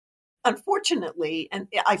Unfortunately, and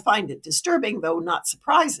I find it disturbing, though not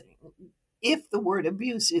surprising, if the word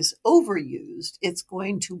abuse is overused, it's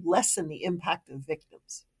going to lessen the impact of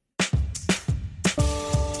victims. Do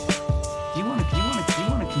you want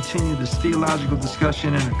to continue this theological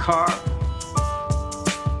discussion in a car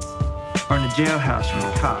or in a jailhouse from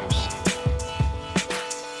the cops?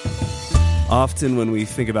 Often when we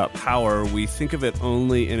think about power, we think of it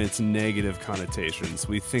only in its negative connotations.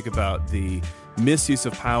 We think about the misuse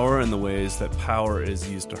of power and the ways that power is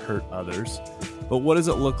used to hurt others. But what does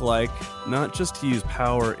it look like not just to use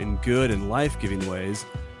power in good and life-giving ways,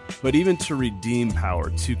 but even to redeem power,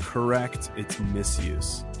 to correct its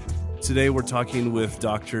misuse? Today we're talking with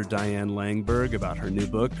Dr. Diane Langberg about her new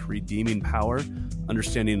book, Redeeming Power,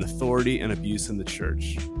 Understanding Authority and Abuse in the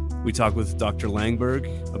Church. We talk with Dr.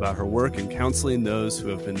 Langberg about her work in counseling those who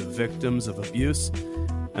have been the victims of abuse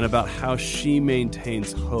and about how she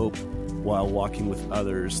maintains hope while walking with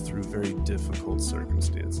others through very difficult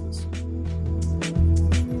circumstances.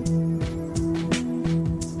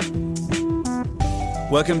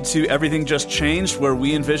 Welcome to Everything Just Changed, where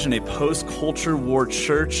we envision a post-culture war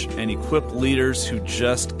church and equip leaders who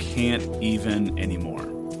just can't even anymore.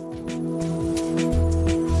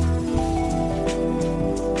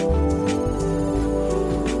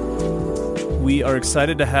 We are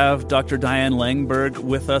excited to have Dr. Diane Langberg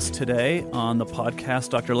with us today on the podcast.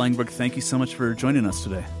 Dr. Langberg, thank you so much for joining us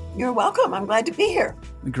today. You're welcome. I'm glad to be here.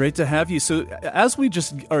 Great to have you. So as we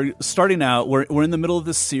just are starting out, we're in the middle of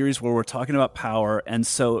this series where we're talking about power. And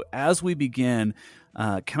so as we begin,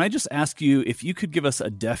 can I just ask you if you could give us a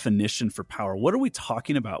definition for power? What are we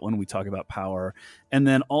talking about when we talk about power? And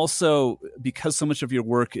then also, because so much of your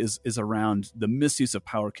work is around the misuse of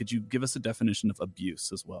power, could you give us a definition of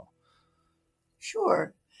abuse as well?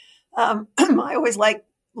 Sure. I always like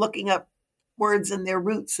looking up words and their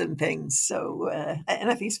roots and things. So, and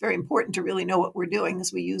I think it's very important to really know what we're doing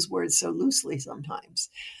as we use words so loosely sometimes.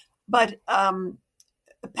 But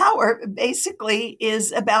power basically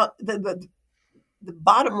is about the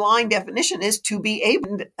bottom line definition is to be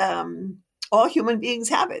able, all human beings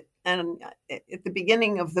have it. And at the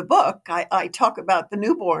beginning of the book, I talk about the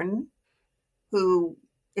newborn who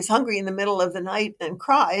is hungry in the middle of the night and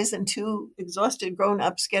cries, and two exhausted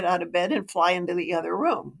grown-ups get out of bed and fly into the other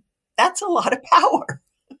room. That's a lot of power.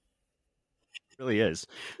 It really is.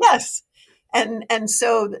 Yes. And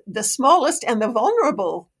so the smallest and the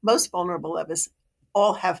most vulnerable of us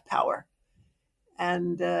all have power.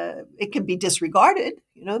 And it can be disregarded.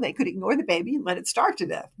 You know, they could ignore the baby and let it starve to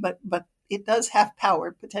death. But it does have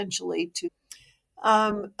power potentially to.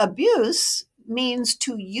 Abuse means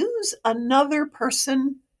to use another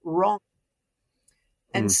person wrong.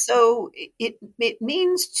 And so it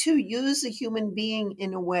means to use a human being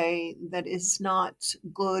in a way that is not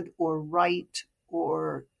good or right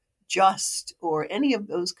or just or any of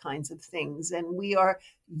those kinds of things. And we are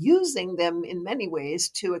using them in many ways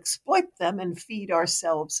to exploit them and feed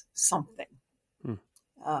ourselves something.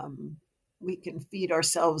 We can feed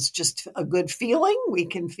ourselves just a good feeling. We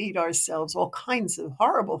can feed ourselves all kinds of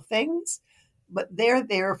horrible things, but they're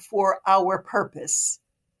there for our purpose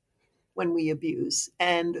when we abuse.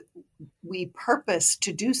 And we purpose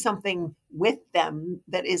to do something with them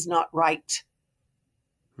that is not right.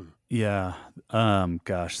 Yeah.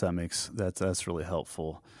 Gosh, that's really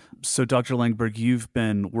helpful. So Dr. Langberg, you've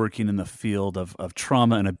been working in the field of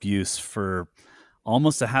trauma and abuse for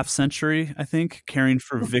almost a half century, I think, caring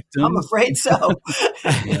for victims. I'm afraid so.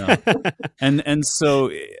 Yeah. And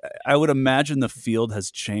so I would imagine the field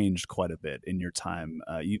has changed quite a bit in your time.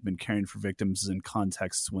 You've been caring for victims in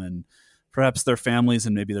contexts when perhaps their families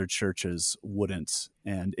and maybe their churches wouldn't.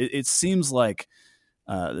 And it seems like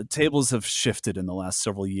the tables have shifted in the last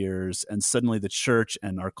several years, and suddenly the church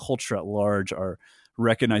and our culture at large are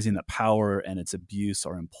recognizing that power and its abuse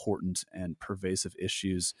are important and pervasive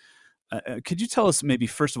issues. Could you tell us maybe,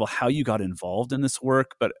 first of all, how you got involved in this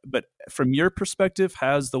work? But from your perspective,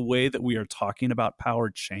 has the way that we are talking about power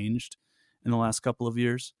changed in the last couple of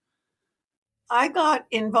years? I got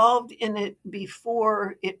involved in it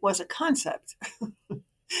before it was a concept.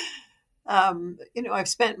 I've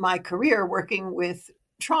spent my career working with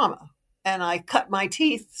trauma, and I cut my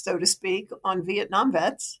teeth, so to speak, on Vietnam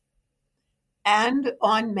vets and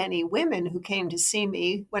on many women who came to see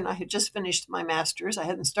me when I had just finished my master's. I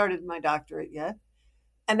hadn't started my doctorate yet.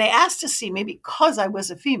 And they asked to see me because I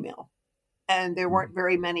was a female. And there weren't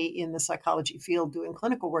very many in the psychology field doing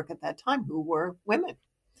clinical work at that time who were women.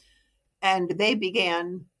 And they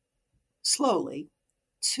began slowly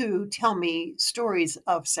to tell me stories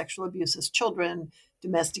of sexual abuse as children,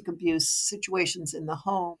 domestic abuse, situations in the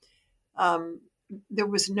home. there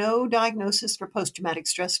was no diagnosis for post-traumatic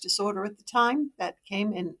stress disorder at the time. That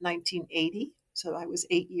came in 1980. So I was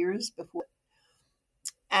 8 years before.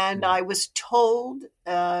 And I was told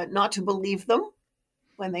not to believe them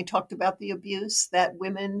when they talked about the abuse, that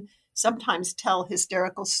women sometimes tell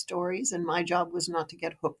hysterical stories, and my job was not to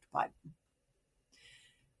get hooked by them.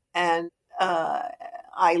 And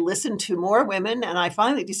I listened to more women, and I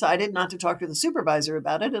finally decided not to talk to the supervisor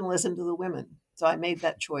about it and listen to the women. So I made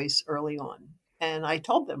that choice early on. And I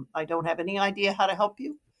told them, I don't have any idea how to help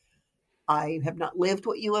you. I have not lived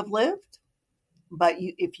what you have lived. But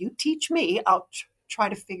if you teach me, I'll try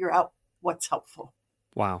to figure out what's helpful.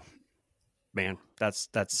 Wow, man, that's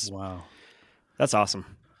wow, that's awesome.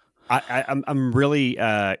 I'm really.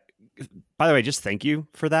 By the way, just thank you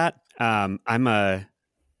for that. I'm a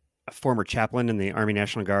former chaplain in the Army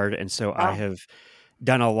National Guard, and so I have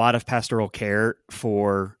done a lot of pastoral care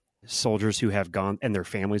for soldiers who have gone and their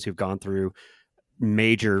families who've gone through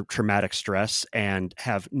major traumatic stress and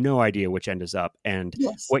have no idea which end is up. And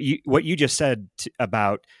yes. what you just said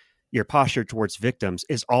about your posture towards victims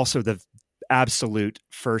is also the absolute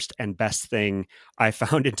first and best thing I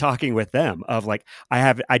found in talking with them. Of like,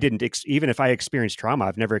 even if I experienced trauma,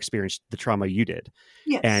 I've never experienced the trauma you did.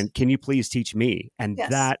 Yes. And can you please teach me? And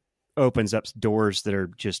that opens up doors that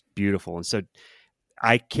are just beautiful. And so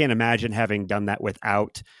I can't imagine having done that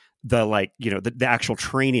without the the actual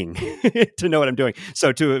training to know what I'm doing.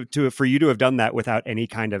 So for you to have done that without any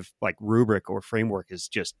kind of like rubric or framework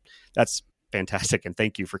that's fantastic. And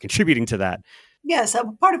thank you for contributing to that. Yes.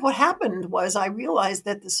 Part of what happened was I realized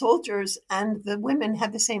that the soldiers and the women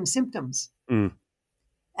had the same symptoms. And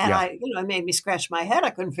it made me scratch my head.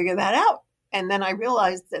 I couldn't figure that out. And then I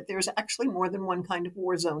realized that there's actually more than one kind of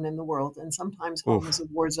war zone in the world. And sometimes home is a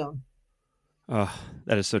war zone. Oh,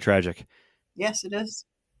 that is so tragic. Yes, it is.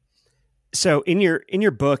 So in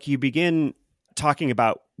your book, you begin talking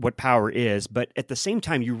about what power is, but at the same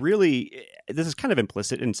time, this is kind of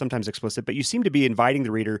implicit and sometimes explicit, but you seem to be inviting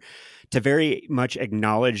the reader to very much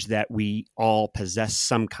acknowledge that we all possess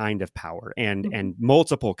some kind of power and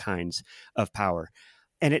multiple kinds of power.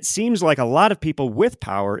 And it seems like a lot of people with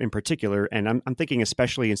power in particular, and I'm thinking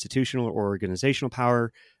especially institutional or organizational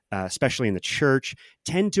power, especially in the church,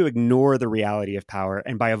 tend to ignore the reality of power.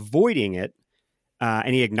 And by avoiding it,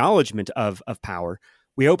 any acknowledgement of power,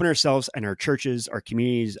 we open ourselves and our churches, our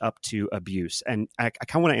communities up to abuse. And I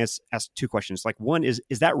kind of want to ask two questions. Like, one is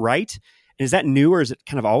that right? And is that new, or has it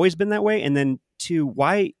kind of always been that way? And then two,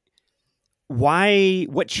 what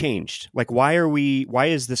changed? Like, why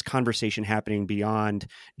is this conversation happening beyond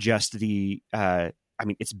just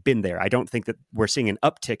it's been there. I don't think that we're seeing an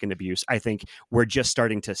uptick in abuse. I think we're just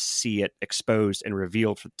starting to see it exposed and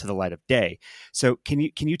revealed to the light of day. So can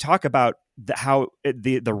you talk about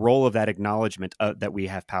the role of that acknowledgement that we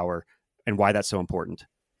have power and why that's so important?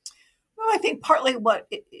 Well, I think partly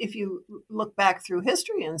if you look back through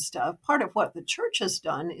history and stuff, part of what the church has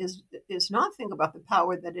done is not think about the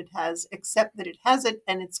power that it has, except that it has it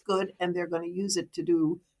and it's good and they're going to use it to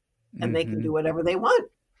do, and they can do whatever they want.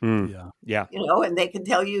 Yeah. And they can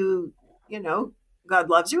tell you, God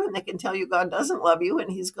loves you, and they can tell you God doesn't love you and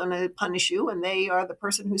he's going to punish you, and they are the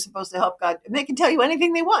person who's supposed to help God, and they can tell you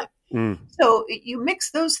anything they want. So you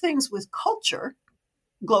mix those things with culture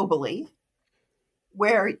globally,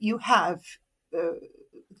 where you have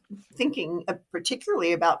thinking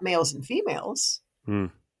particularly about males and females.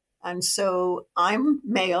 And so I'm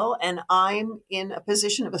male and I'm in a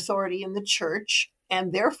position of authority in the church,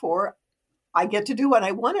 and therefore I get to do what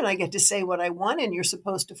I want and I get to say what I want, and you're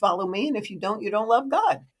supposed to follow me. And if you don't love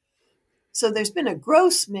God. So there's been a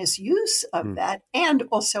gross misuse of that, and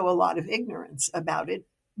also a lot of ignorance about it,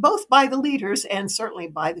 both by the leaders and certainly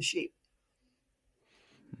by the sheep.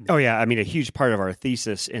 Oh yeah, I mean, a huge part of our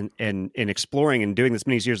thesis in exploring and doing this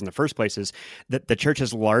many years in the first place is that the church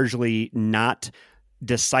has largely not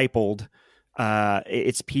discipled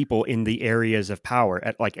its people in the areas of power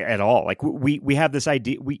at all. Like we have this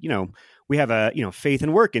idea, we have a Faith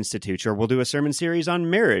and Work Institute, or we'll do a sermon series on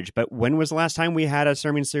marriage. But when was the last time we had a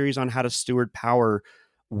sermon series on how to steward power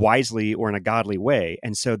wisely or in a godly way?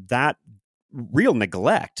 And so that real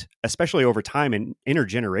neglect, especially over time and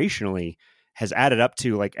intergenerationally, has added up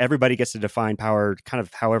to like everybody gets to define power kind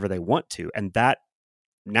of however they want to. And that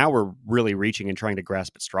now we're really reaching and trying to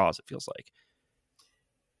grasp at straws, it feels like.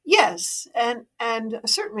 Yes, and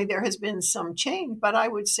certainly there has been some change, but I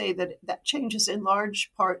would say that change is in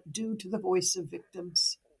large part due to the voice of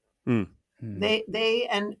victims. They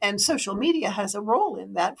and social media has a role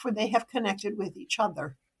in that, for they have connected with each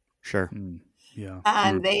other. Sure. Yeah.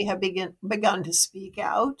 And they have begun to speak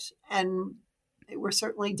out, and they were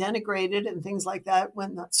certainly denigrated and things like that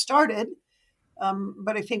when that started.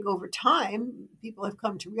 But I think over time, people have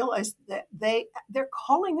come to realize that they're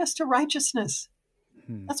calling us to righteousness.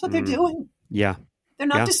 That's what they're doing. Yeah. They're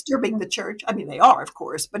not disturbing the church. I mean, they are, of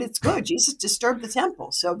course, but it's good. Jesus disturbed the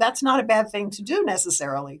temple, so that's not a bad thing to do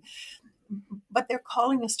necessarily. But they're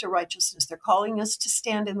calling us to righteousness. They're calling us to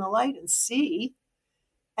stand in the light and see.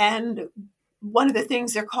 And one of the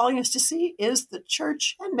things they're calling us to see is the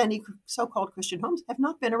church and many so-called Christian homes have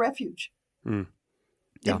not been a refuge. Yeah.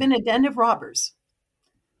 They've been a den of robbers,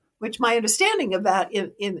 which my understanding of that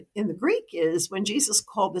in the Greek is when Jesus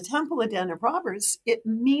called the temple a den of robbers, it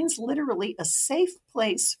means literally a safe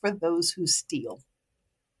place for those who steal.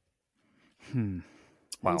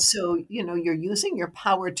 Wow. And so, you're using your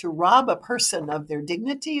power to rob a person of their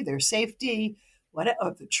dignity, their safety,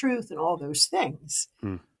 of the truth, and all those things.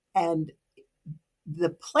 And the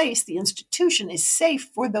place, the institution is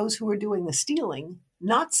safe for those who are doing the stealing,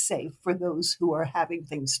 not safe for those who are having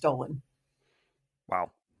things stolen.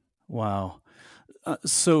 Wow.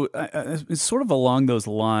 So it's sort of along those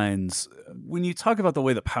lines. When you talk about the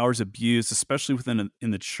way that power is abused, especially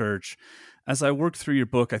in the church, as I worked through your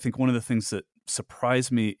book, I think one of the things that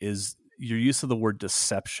surprised me is your use of the word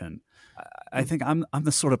deception. I think I'm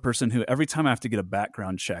the sort of person who every time I have to get a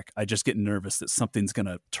background check, I just get nervous that something's going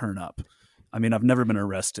to turn up. I mean, I've never been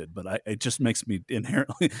arrested, but it just makes me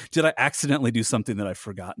inherently, did I accidentally do something that I've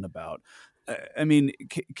forgotten about? I mean,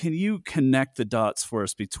 can you connect the dots for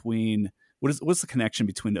us between, what's the connection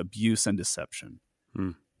between abuse and deception?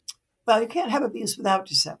 Well, you can't have abuse without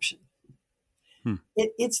deception.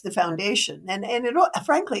 It's the foundation. And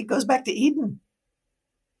frankly, it goes back to Eden.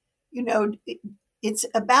 It's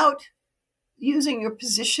about using your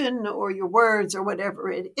position or your words or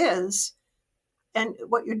whatever it is. And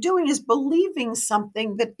what you're doing is believing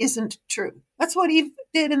something that isn't true. That's what Eve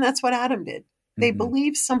did, and that's what Adam did. They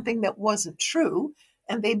believed something that wasn't true,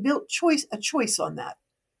 and they built a choice on that.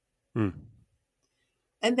 And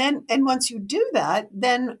once you do that,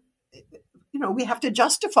 then we have to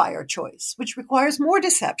justify our choice, which requires more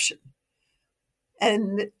deception.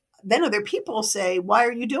 And then other people say, "Why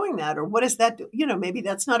are you doing that?" Or "What does that do?" Maybe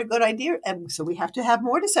that's not a good idea. And so we have to have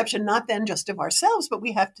more deception, not then just of ourselves, but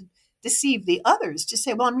we have to deceive the others to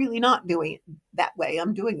say, "Well, I'm really not doing it that way.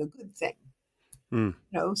 I'm doing a good thing."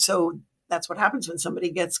 So that's what happens when somebody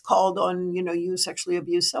gets called on, you sexually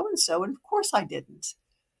abused so-and-so. And of course I didn't,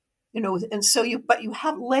 and so but you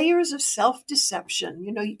have layers of self-deception.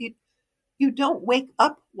 You don't wake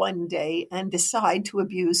up one day and decide to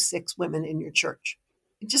abuse 6 women in your church.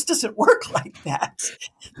 It just doesn't work like that.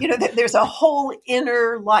 There's a whole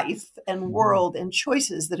inner life and world and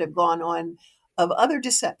choices that have gone on of other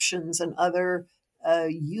deceptions and other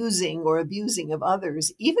using or abusing of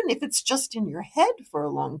others, even if it's just in your head for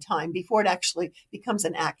a long time before it actually becomes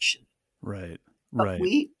an action. Right. But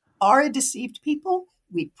we are a deceived people.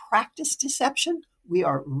 We practice deception. We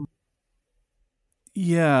are.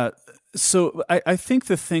 Yeah. So I think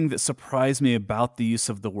the thing that surprised me about the use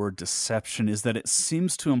of the word deception is that it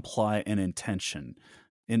seems to imply an intention,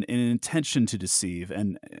 an intention to deceive.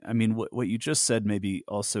 And I mean, what you just said maybe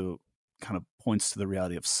also kind of points to the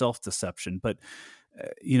reality of self-deception. But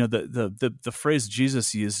the phrase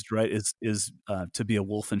Jesus used, right, is to be a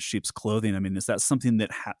wolf in sheep's clothing. I mean, is that something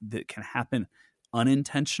that can happen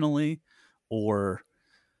unintentionally, or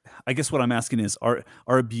I guess what I'm asking is, are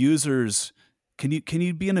abusers? Can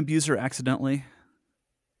you be an abuser accidentally?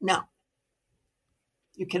 No,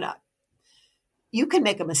 you cannot. You can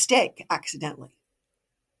make a mistake accidentally.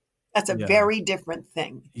 That's a very different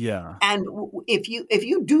thing. Yeah. And if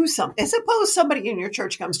you do something, suppose somebody in your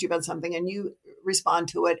church comes to you about something and you respond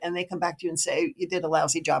to it and they come back to you and say, "You did a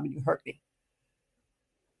lousy job and you hurt me."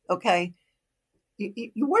 Okay.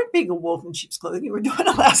 You weren't being a wolf in sheep's clothing. You were doing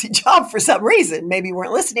a lousy job for some reason. Maybe you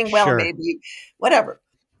weren't listening well, Sure. maybe whatever.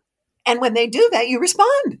 And when they do that, you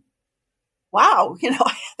respond. Wow,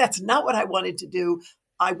 that's not what I wanted to do.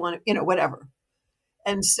 I want to, whatever.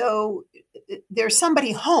 And so there's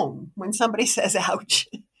somebody home when somebody says, "Ouch."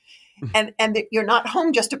 and you're not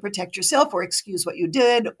home just to protect yourself or excuse what you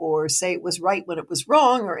did or say it was right when it was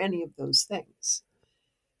wrong or any of those things.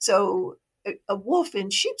 So a wolf in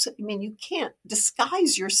sheep's, you can't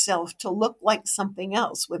disguise yourself to look like something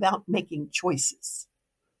else without making choices.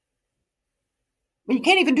 You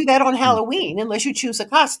can't even do that on Halloween unless you choose a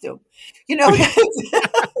costume.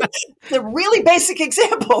 It's a really basic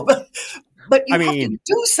example, but you have to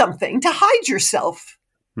do something to hide yourself.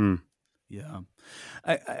 Yeah.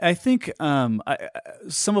 I think some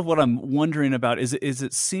of what I'm wondering about is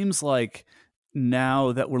it seems like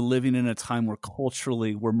now that we're living in a time where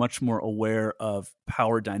culturally we're much more aware of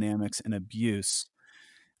power dynamics and abuse.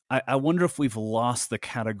 I wonder if we've lost the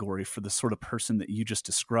category for the sort of person that you just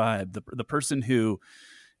described, the person who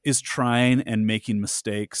is trying and making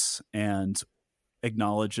mistakes and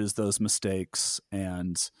acknowledges those mistakes.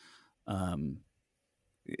 And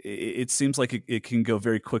it seems like it can go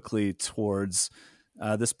very quickly towards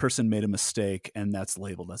this person made a mistake, and that's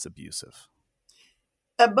labeled as abusive.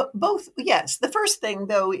 But both, yes. The first thing,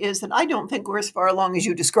 though, is that I don't think we're as far along as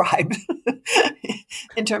you described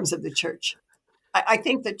in terms of the church. I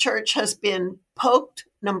think the church has been poked,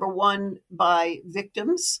 number one, by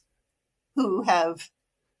victims who have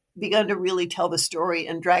begun to really tell the story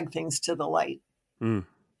and drag things to the light. Mm.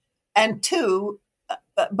 And two,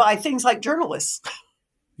 by things like journalists.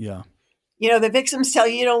 Yeah. The victims tell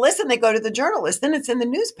you, listen, they go to the journalist, then it's in the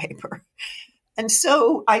newspaper. And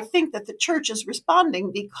so I think that the church is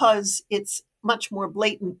responding because it's much more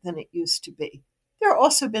blatant than it used to be. There have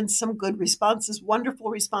also been some good responses,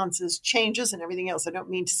 wonderful responses, changes and everything else. I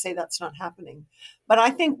don't mean to say that's not happening, but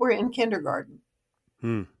I think we're in kindergarten,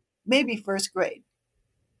 maybe first grade.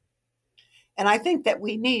 And I think that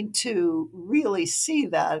we need to really see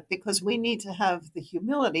that, because we need to have the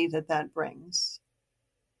humility that brings,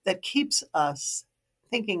 that keeps us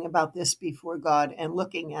thinking about this before God and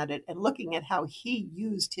looking at it and looking at how he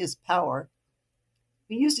used his power.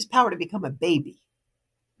 He used his power to become a baby,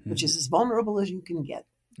 which is as vulnerable as you can get.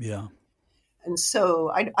 Yeah. And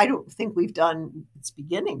so I don't think we've done, it's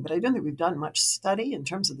beginning, but I don't think we've done much study in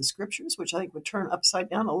terms of the scriptures, which I think would turn upside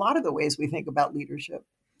down a lot of the ways we think about leadership,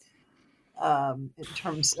 in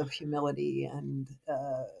terms of humility and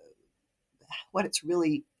what it's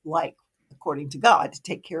really like, according to God, to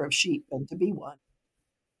take care of sheep and to be one.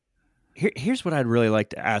 Here's what I'd really like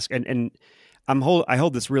to ask, and I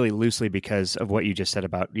hold this really loosely because of what you just said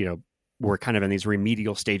about, we're kind of in these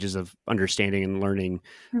remedial stages of understanding and learning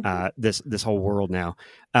this whole world now.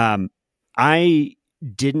 I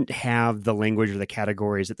didn't have the language or the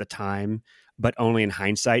categories at the time, but only in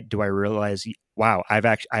hindsight do I realize, wow,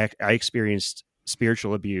 I experienced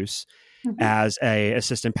spiritual abuse as a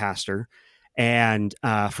assistant pastor, and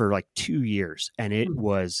for like 2 years, and it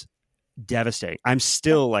was devastating. I'm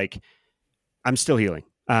still healing.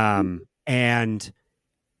 And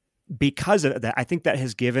because of that, I think that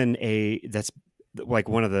has given that's like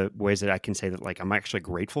one of the ways that I can say that, like, I'm actually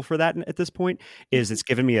grateful for that at this point, is it's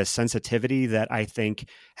given me a sensitivity that I think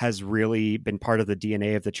has really been part of the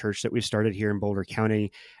DNA of the church that we've started here in Boulder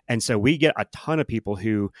County. And so we get a ton of people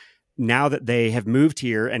who, now that they have moved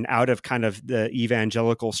here and out of kind of the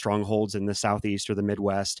evangelical strongholds in the Southeast or the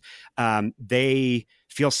Midwest, they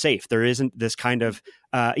feel safe. There isn't this kind of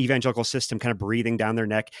evangelical system kind of breathing down their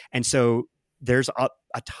neck. And so there's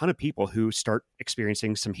a ton of people who start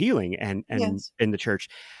experiencing some healing and Yes. in the church.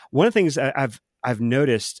 One of the things I've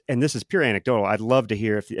noticed, and this is pure anecdotal, I'd love to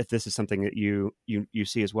hear if this is something that you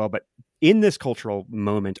see as well, but in this cultural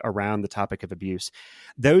moment around the topic of abuse,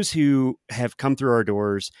 those who have come through our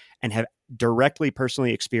doors and have directly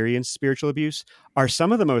personally experienced spiritual abuse are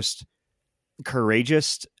some of the most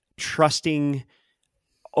courageous, trusting,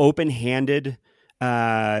 open-handed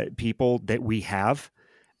people that we have.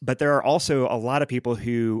 But there are also a lot of people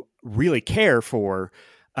who really care for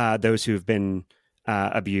those who've been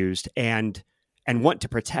abused and want to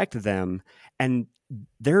protect them. And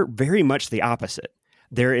they're very much the opposite.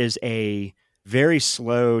 There is a very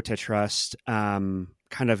slow to trust kind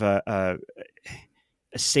of a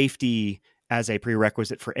safety as a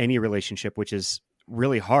prerequisite for any relationship, which is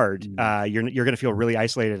really hard. You're going to feel really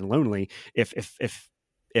isolated and lonely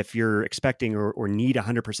if you're expecting or need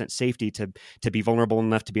 100% safety to be vulnerable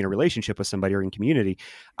enough to be in a relationship with somebody or in community.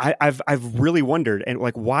 I've really wondered, and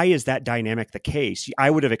like, why is that dynamic the case? I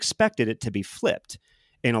would have expected it to be flipped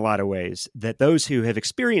in a lot of ways, that those who have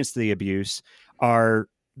experienced the abuse are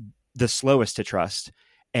the slowest to trust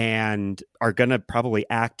and are going to probably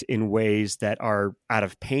act in ways that are out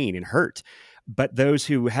of pain and hurt. But those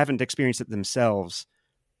who haven't experienced it themselves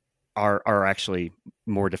are actually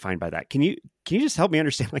more defined by that. Can you just help me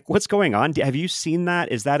understand, like, what's going on? Have you seen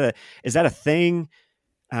that? Is that a thing?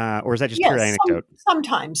 Or is that just pure anecdote?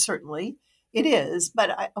 Sometimes, certainly it is.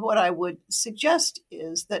 But what I would suggest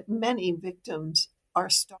is that many victims are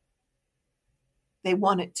they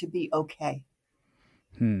want it to be okay.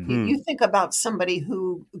 You think about somebody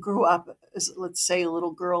who grew up as, let's say, a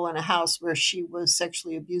little girl in a house where she was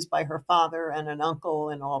sexually abused by her father and an uncle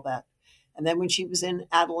and all that. And then when she was in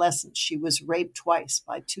adolescence, she was raped twice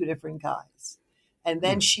by 2 different guys. And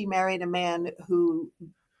then she married a man who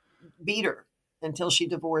beat her until she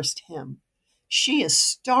divorced him. She is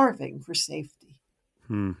starving for safety,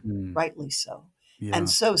 rightly so. Yeah. And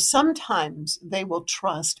so sometimes they will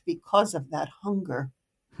trust because of that hunger.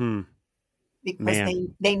 because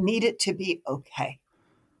Man. they need it to be okay.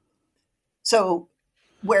 So,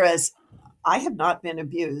 whereas I have not been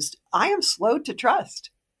abused, I am slow to trust.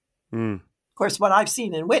 Mm. Of course, what I've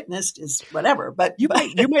seen and witnessed is whatever, but You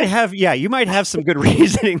might have some good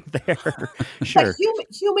reasoning there. Sure. but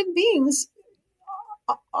human beings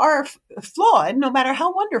are flawed, no matter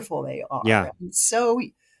how wonderful they are. Yeah. And so,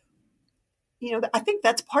 I think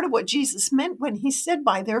that's part of what Jesus meant when he said,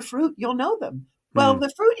 "By their fruit, you'll know them." Well,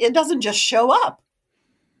 the fruit, it doesn't just show up.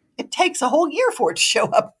 It takes a whole year for it to show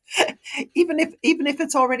up, even if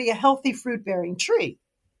it's already a healthy fruit-bearing tree,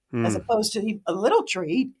 as opposed to a little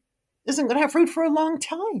tree isn't going to have fruit for a long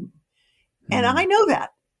time. And I know that.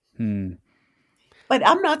 But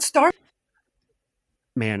I'm not starving.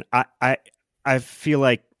 Man, I feel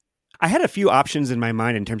like I had a few options in my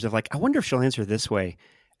mind in terms of like, I wonder if she'll answer this way.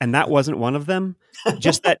 And that wasn't one of them.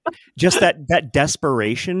 Just that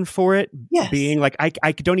desperation for it, Yes. being like,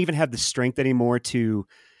 I don't even have the strength anymore to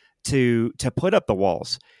put up the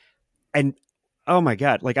walls. And oh my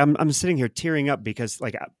God, like I'm sitting here tearing up because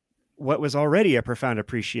like what was already a profound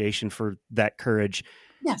appreciation for that courage.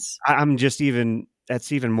 Yes. I'm just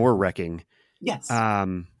that's even more wrecking. Yes.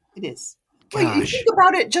 It is. Gosh. Well, you think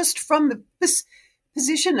about it just from the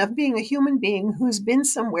position of being a human being who's been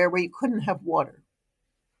somewhere where you couldn't have water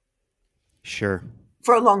Sure.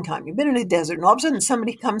 for a long time. You've been in a desert, and all of a sudden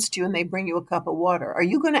somebody comes to you and they bring you a cup of water. Are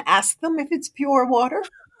you going to ask them if it's pure water?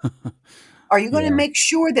 Are you going to make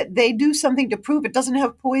sure that they do something to prove it doesn't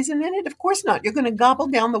have poison in it? Of course not. You're going to gobble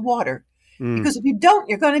down the water because if you don't,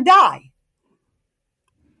 you're going to die.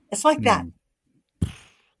 It's like that.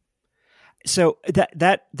 So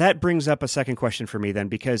that brings up a second question for me then,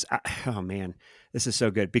 because oh man, this is so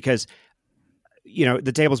good because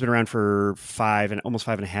the table's been around for almost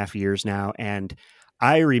 5.5 years now, and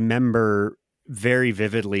I remember very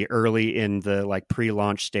vividly early in the like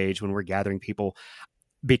pre-launch stage when we're gathering people,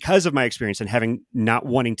 because of my experience and having not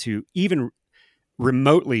wanting to even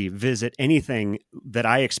remotely visit anything that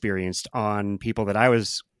I experienced on people that I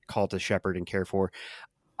was called to shepherd and care for.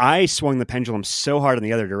 I swung the pendulum so hard in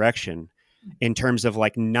the other direction in terms of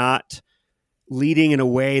like not leading in a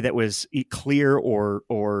way that was clear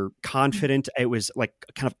or confident. It was like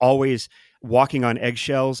kind of always walking on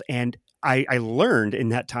eggshells. And I learned in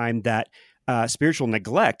that time that spiritual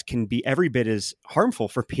neglect can be every bit as harmful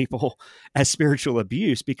for people as spiritual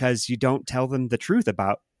abuse, because you don't tell them the truth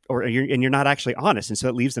about, and you're not actually honest. And so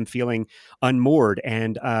it leaves them feeling unmoored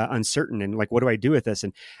and uncertain. And like, what do I do with this?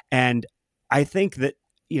 And I think that,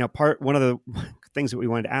 one of the things that we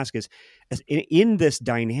wanted to ask is, in this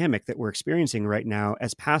dynamic that we're experiencing right now,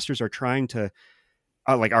 as pastors are trying to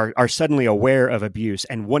are suddenly aware of abuse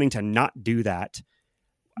and wanting to not do that,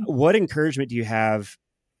 what encouragement do you have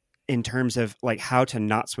in terms of like how to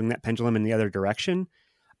not swing that pendulum in the other direction?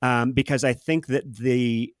 Because I think that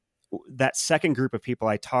that second group of people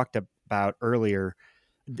I talked about earlier,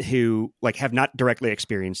 who like have not directly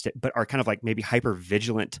experienced it, but are kind of like maybe hyper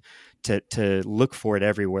vigilant to look for it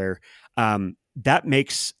everywhere.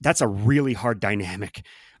 That's a really hard dynamic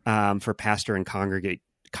for pastor and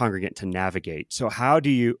congregant to navigate. So how do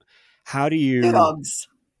you Dogs.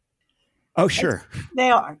 Oh, sure. They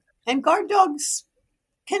are. And guard dogs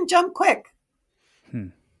can jump quick.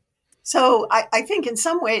 So I think in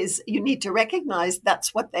some ways you need to recognize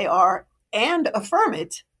that's what they are and affirm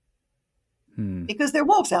it, because there are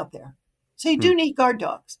wolves out there. So you do need guard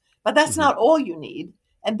dogs, but that's not all you need.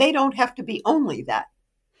 And they don't have to be only that.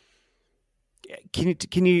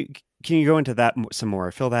 Can you go into that some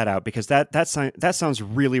more? Fill that out, because that sounds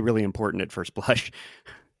really, really important at first blush.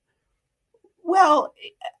 Well,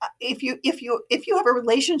 if you have a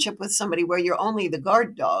relationship with somebody where you're only the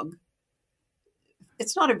guard dog,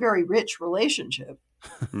 it's not a very rich relationship.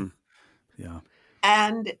 Yeah.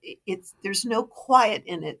 And there's no quiet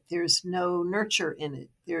in it. There's no nurture in it.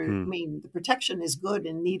 I mean, the protection is good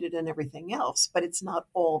and needed and everything else, but it's not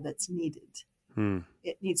all that's needed.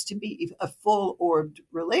 It needs to be a full-orbed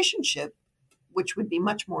relationship, which would be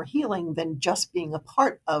much more healing than just being a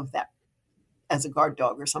part of that as a guard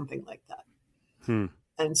dog or something like that.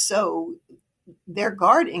 And so their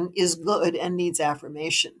guarding is good and needs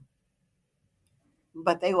affirmation,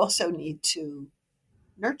 but they also need to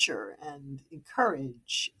nurture and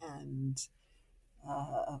encourage. And,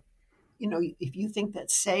 if you think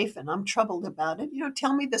that's safe and I'm troubled about it,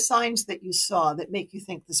 tell me the signs that you saw that make you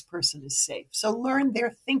think this person is safe. So learn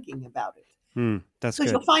their thinking about it. That's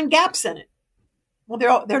good. You'll find gaps in it.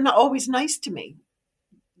 Well, they're not always nice to me.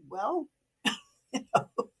 Well,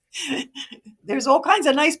 there's all kinds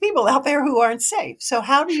of nice people out there who aren't safe. So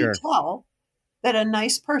how do you tell that a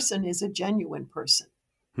nice person is a genuine person?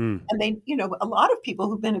 And they, a lot of people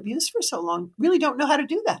who've been abused for so long really don't know how to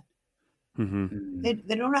do that. Mm-hmm.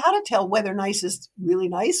 They don't know how to tell whether nice is really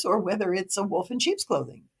nice or whether it's a wolf in sheep's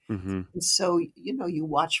clothing. Mm-hmm. And so, you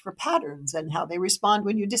watch for patterns and how they respond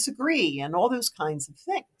when you disagree and all those kinds of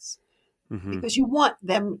things. Mm-hmm. Because you want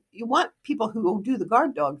people who will do the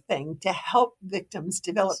guard dog thing to help victims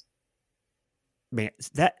develop. Man,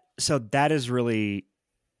 that is really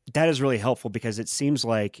helpful, because it seems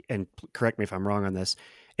like, and correct me if I'm wrong on this,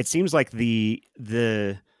 it seems like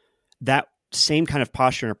that same kind of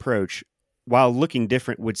posture and approach, while looking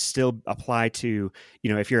different, would still apply to,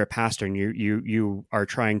 if you're a pastor and you are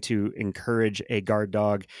trying to encourage a guard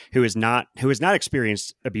dog who has not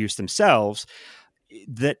experienced abuse themselves,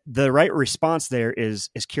 that the right response there is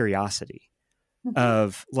curiosity. Mm-hmm.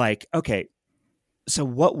 Of like, okay, so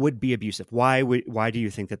what would be abusive? Why do you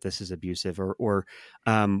think that this is abusive? Or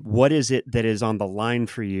what is it that is on the line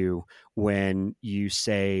for you when you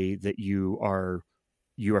say that you're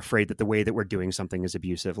afraid that the way that we're doing something is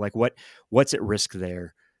abusive? Like what's at risk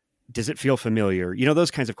there? Does it feel familiar?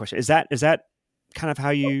 Those kinds of questions. Is that kind of how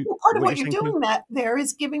you? Well, part of what you're doing that there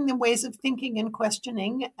is giving them ways of thinking and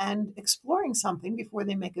questioning and exploring something before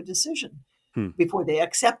they make a decision, before they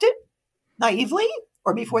accept it naively,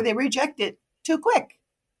 or before they reject it too quick.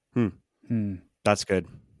 That's good.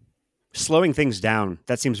 Slowing things down.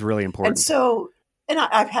 That seems really important. And so,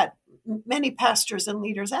 I've had many pastors and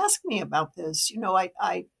leaders ask me about this.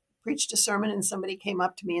 I preached a sermon and somebody came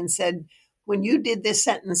up to me and said, when you did this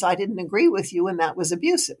sentence, I didn't agree with you and that was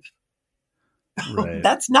abusive. Right.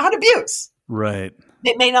 That's not abuse. Right.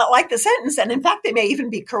 They may not like the sentence. And in fact, they may even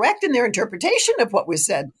be correct in their interpretation of what was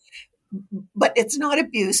said. But it's not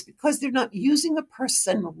abuse because they're not using a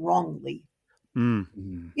person wrongly. They're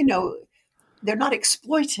not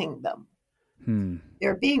exploiting them.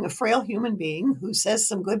 They're being a frail human being who says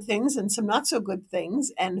some good things and some not so good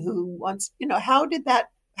things, and who wants, how was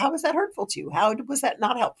that hurtful to you? How was that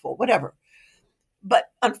not helpful? Whatever.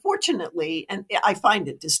 But unfortunately, and I find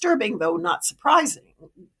it disturbing, though not surprising,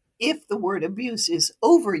 if the word abuse is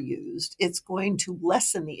overused, it's going to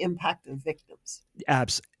lessen the impact of victims.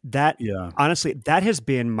 Honestly, that has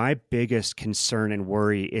been my biggest concern and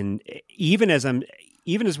worry. Even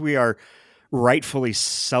as we are rightfully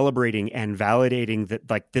celebrating and validating that,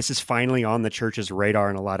 like, this is finally on the church's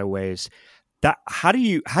radar in a lot of ways, that how do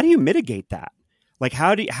you mitigate that? Like,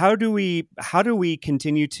 how do we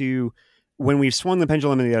continue to, when we've swung the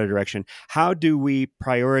pendulum in the other direction, how do we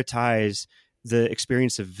prioritize the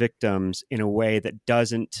experience of victims in a way that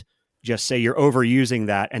doesn't just say you're overusing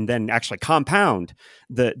that and then actually compound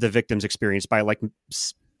the victim's experience by, like,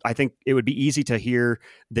 I think it would be easy to hear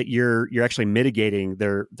that you're actually mitigating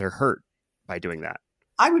their hurt by doing that.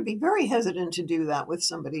 I would be very hesitant to do that with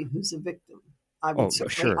somebody who's a victim. I would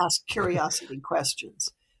certainly ask curiosity questions.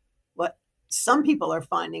 What some people are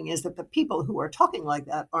finding is that the people who are talking like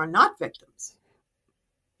that are not victims.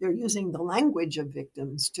 They're using the language of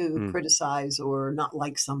victims to criticize or not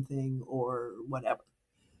like something or whatever,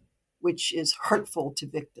 which is hurtful to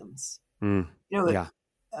victims. So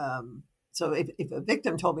if a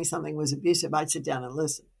victim told me something was abusive, I'd sit down and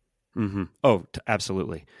listen. Mm-hmm. Oh,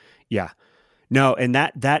 absolutely. Yeah. No, and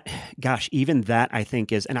that gosh, even that I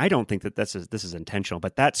think is, and I don't think that this is intentional,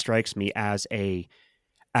 but that strikes me as a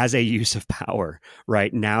use of power,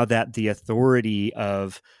 right? Now that the authority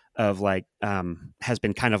of has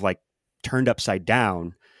been kind of like turned upside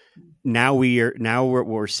down. Now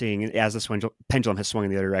we're seeing, as the pendulum has swung in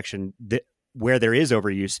the other direction, where there is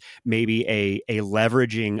overuse, maybe a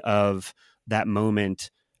leveraging of that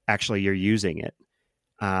moment. Actually, you're using it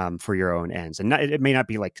for your own ends, and it may not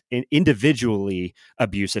be like individually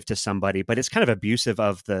abusive to somebody, but it's kind of abusive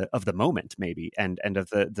of the moment, maybe, and of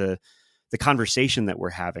the conversation that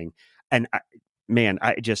we're having. And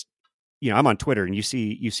I just, I'm on Twitter, and you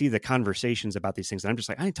see the conversations about these things, and I'm just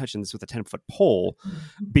like, I ain't touching this with a 10-foot pole,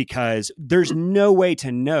 because there's no way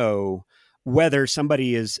to know whether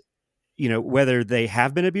somebody is, whether they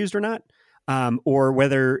have been abused or not, or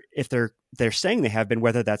whether, if they're saying they have been,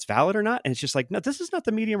 whether that's valid or not. And it's just like, no, this is not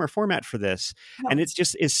the medium or format for this. No. And it's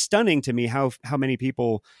just is stunning to me how many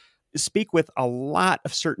people speak with a lot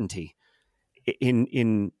of certainty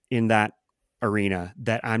in that arena,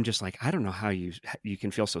 that I'm just like, I don't know how you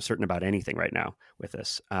can feel so certain about anything right now with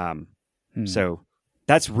this. So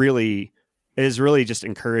that's really just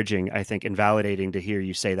encouraging, I think, and validating to hear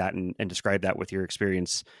you say that and describe that with your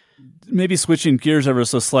experience. Maybe switching gears ever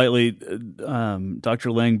so slightly,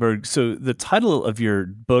 Dr. Langberg. So the title of your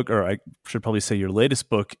book, or I should probably say your latest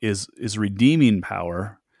book, is Redeeming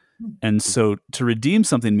Power. And so to redeem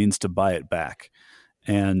something means to buy it back.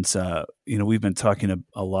 And, we've been talking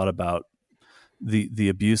a lot about the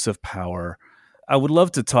abuse of power. I would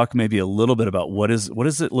love to talk maybe a little bit about what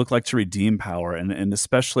does it look like to redeem power, and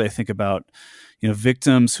especially I think about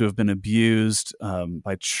victims who have been abused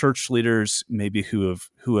by church leaders, maybe who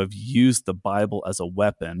have used the Bible as a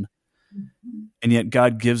weapon, and yet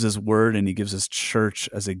God gives His Word and He gives His church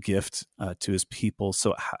as a gift to His people.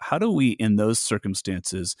 So how do we, in those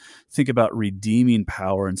circumstances, think about redeeming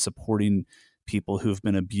power and supporting people who have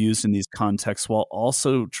been abused in these contexts, while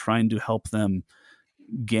also trying to help them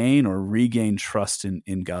gain or regain trust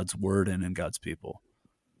in God's Word and in God's people?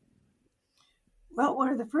 Well, one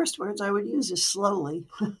of the first words I would use is slowly.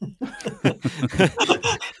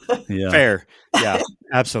 Yeah. Fair. Yeah,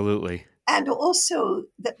 absolutely. And also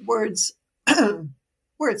that words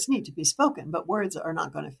need to be spoken, but words are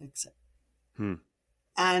not going to fix it.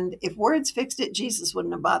 And if words fixed it, Jesus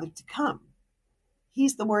wouldn't have bothered to come.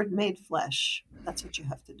 He's the Word made flesh. That's what you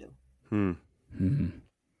have to do. Mm-hmm.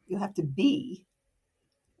 You have to be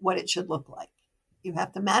what it should look like. You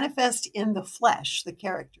have to manifest in the flesh the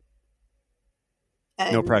character.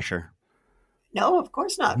 And No pressure. No, of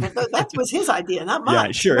course not. But that was his idea, not mine.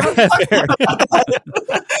 Yeah, sure.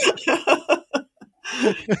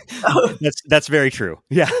 That's very true.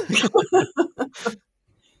 Yeah.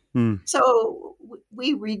 So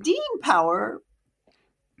we redeem power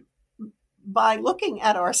by looking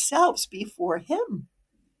at ourselves before Him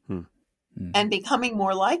and becoming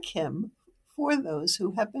more like Him for those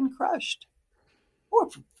who have been crushed, or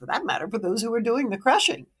for that matter, for those who are doing the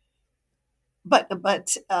crushing. But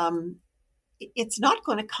it's not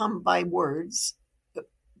going to come by words.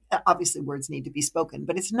 Obviously, words need to be spoken,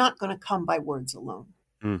 but it's not going to come by words alone.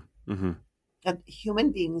 Mm-hmm.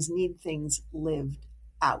 Human beings need things lived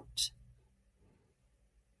out.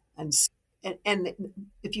 And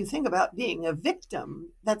if you think about being a victim,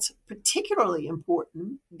 that's particularly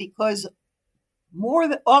important because more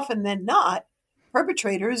often than not,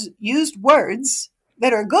 perpetrators used words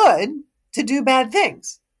that are good to do bad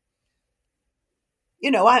things.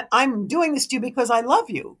 I'm doing this to you because I love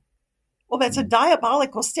you. Well, that's a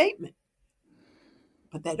diabolical statement,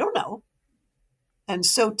 but they don't know. And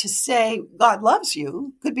so to say God loves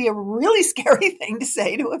you could be a really scary thing to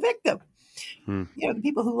say to a victim. The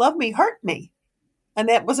people who love me hurt me. And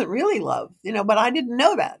that wasn't really love, but I didn't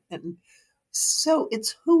know that. And so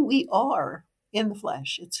it's who we are in the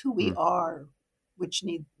flesh. It's who we are, which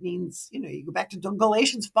means, you go back to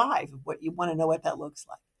Galatians 5, what you want to know what that looks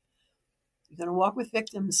like. You're going to walk with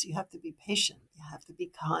victims. You have to be patient. You have to be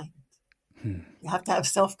kind. You have to have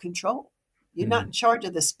self-control. You're not in charge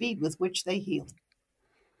of the speed with which they heal.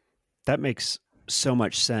 That makes so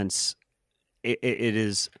much sense. It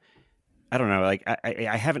is, I don't know, like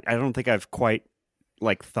I don't think I've quite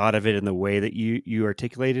thought of it in the way that you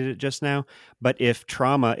articulated it just now. But if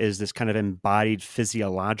trauma is this kind of embodied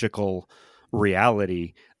physiological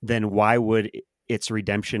reality, then why would its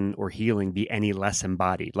redemption or healing be any less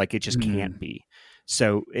embodied? Like, it just can't be.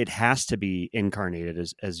 So it has to be incarnated,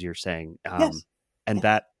 as you're saying. Yes. And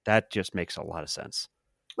that just makes a lot of sense.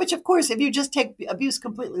 Which, of course, if you just take abuse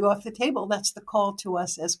completely off the table, that's the call to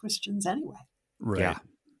us as Christians anyway. Right. Yeah.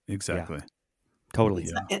 Exactly. Yeah. Totally.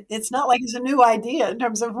 It's not like it's a new idea in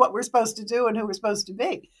terms of what we're supposed to do and who we're supposed to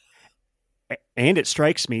be. And it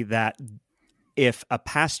strikes me that if a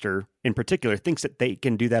pastor in particular thinks that they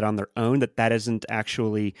can do that on their own, that isn't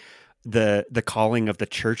actually the calling of the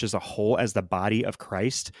church as a whole, as the body of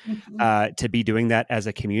Christ, to be doing that as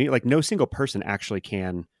a community. Like, no single person actually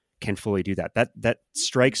can fully do that. That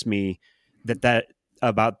strikes me that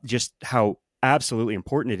about just how absolutely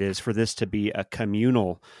important it is for this to be a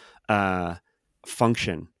communal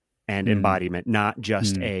function and embodiment, not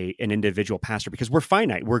just an individual pastor, because we're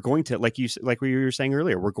finite. We're going to, like we were saying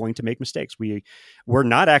earlier, we're going to make mistakes. We're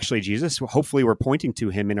not actually Jesus. Hopefully we're pointing to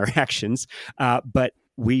Him in our actions. But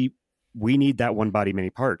we need that one body, many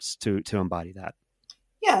parts to embody that.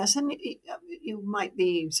 Yes. And you might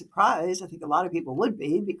be surprised. I think a lot of people would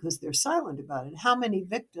be, because they're silent about it. How many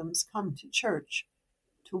victims come to church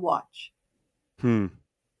to watch? And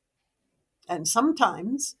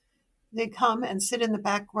sometimes they come and sit in the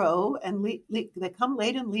back row, and they come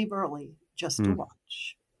late and leave early just to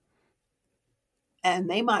watch. And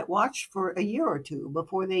they might watch for a year or two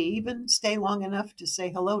before they even stay long enough to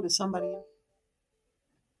say hello to somebody else.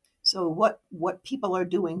 So what people are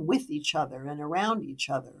doing with each other and around each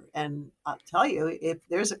other. And I'll tell you, if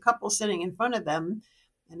there's a couple sitting in front of them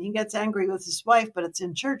and he gets angry with his wife, but it's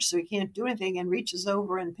in church, so he can't do anything, and reaches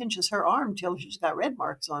over and pinches her arm till she's got red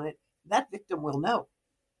marks on it, that victim will know.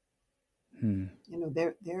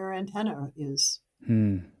 Their antenna is.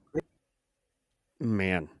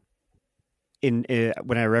 Man,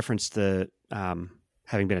 when I referenced the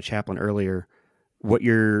having been a chaplain earlier, what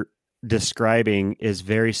you're describing is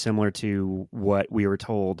very similar to what we were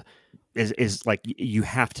told is like you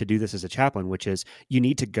have to do this as a chaplain, which is you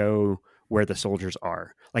need to go where the soldiers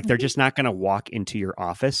are. Like they're just not going to walk into your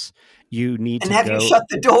office. You need And to have go. you shut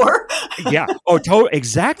the door? Yeah. Oh,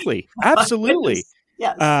 exactly. Absolutely.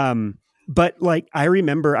 Yes. But like I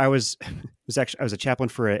remember, I was a chaplain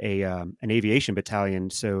for an aviation battalion,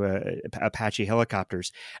 so Apache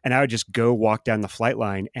helicopters, and I would just go walk down the flight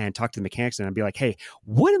line and talk to the mechanics, and I'd be like, "Hey,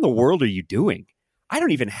 what in the world are you doing? I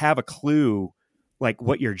don't even have a clue, like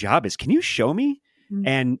what your job is. Can you show me?"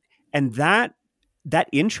 Mm-hmm. And that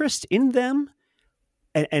interest in them,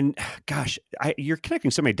 and gosh, you're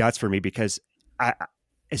connecting so many dots for me because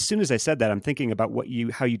as soon as I said that, I'm thinking about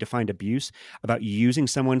how you defined abuse, about using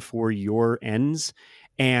someone for your ends.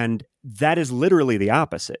 And that is literally the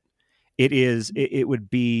opposite. It would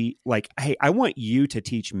be like, hey, I want you to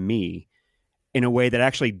teach me in a way that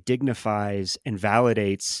actually dignifies and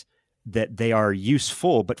validates that they are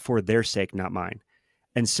useful, but for their sake, not mine.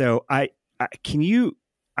 And so I'm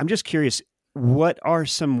just curious, what are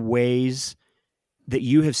some ways that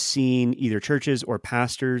you have seen either churches or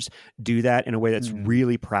pastors do that in a way that's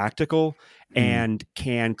really practical and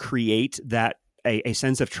can create that a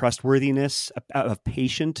sense of trustworthiness, of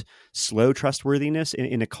patient, slow trustworthiness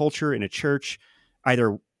in a culture, in a church,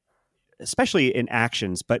 either especially in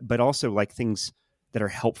actions, but also like things that are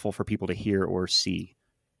helpful for people to hear or see?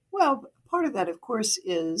 Well, part of that, of course,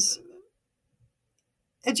 is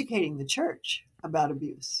educating the church about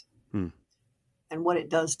abuse and what it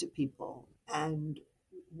does to people and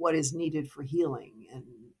what is needed for healing. And,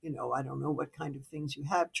 I don't know what kind of things you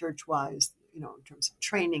have church-wise, in terms of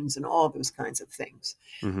trainings and all those kinds of things.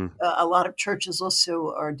 Mm-hmm. A lot of churches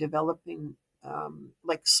also are developing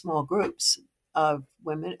like small groups of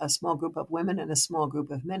women, a small group of women and a small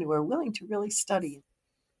group of men who are willing to really study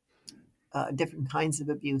different kinds of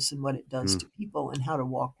abuse and what it does to people and how to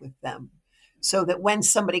walk with them. So that when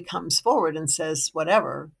somebody comes forward and says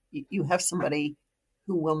whatever, you have somebody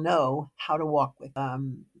who will know how to walk with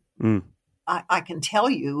them. I can tell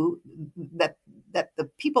you that the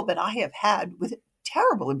people that I have had with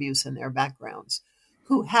terrible abuse in their backgrounds,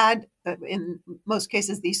 who had, in most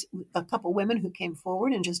cases, a couple women who came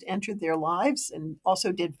forward and just entered their lives and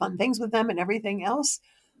also did fun things with them and everything else,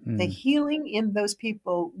 the healing in those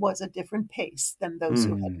people was a different pace than those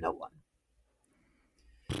who had no one.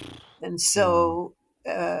 And so,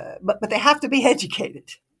 but they have to be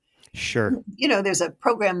educated. Sure. There's a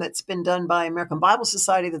program that's been done by American Bible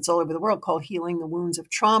Society that's all over the world called Healing the Wounds of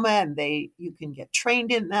Trauma. And you can get trained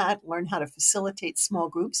in that, learn how to facilitate small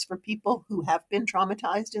groups for people who have been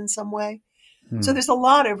traumatized in some way. So there's a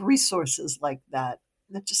lot of resources like that.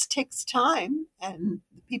 That just takes time. And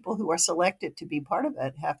the people who are selected to be part of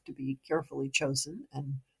it have to be carefully chosen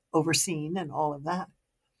and overseen and all of that.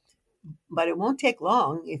 But it won't take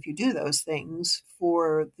long if you do those things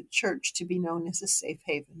for the church to be known as a safe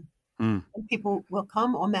haven. And people will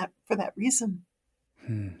come for that reason.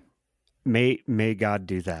 May God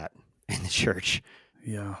do that in the church.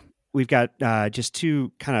 Yeah. We've got just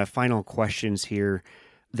two kind of final questions here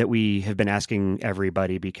that we have been asking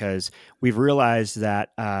everybody because we've realized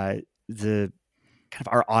that the kind of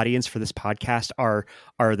our audience for this podcast are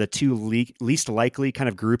the two least likely kind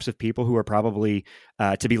of groups of people who are probably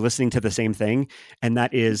to be listening to the same thing. And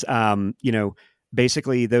that is,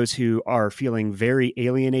 basically those who are feeling very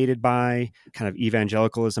alienated by kind of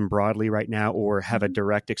evangelicalism broadly right now, or have a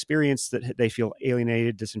direct experience that they feel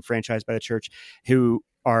alienated, disenfranchised by the church, who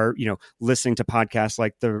are, listening to podcasts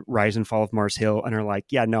like the Rise and Fall of Mars Hill and are like,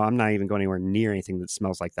 yeah, no, I'm not even going anywhere near anything that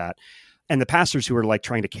smells like that. And the pastors who are like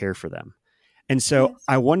trying to care for them. And so yes.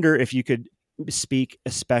 I wonder if you could speak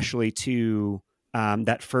especially to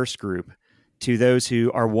that first group, to those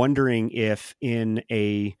who are wondering if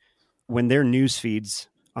when their news feeds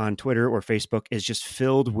on Twitter or Facebook is just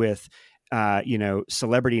filled with,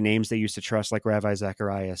 celebrity names they used to trust, like Ravi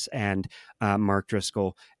Zacharias and Mark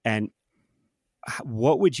Driscoll. And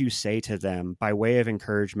what would you say to them by way of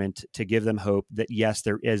encouragement to give them hope that, yes,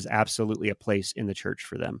 there is absolutely a place in the church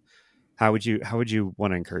for them? How would you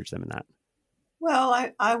want to encourage them in that?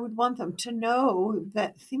 Well, I would want them to know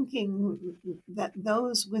that thinking that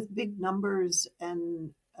those with big numbers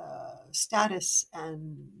and status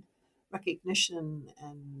and recognition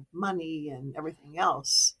and money and everything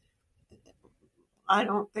else, I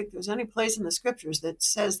don't think there's any place in the scriptures that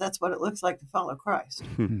says that's what it looks like to follow Christ.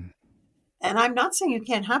 And I'm not saying you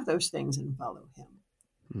can't have those things and follow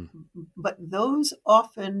him, but those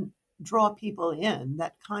often draw people in,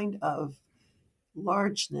 that kind of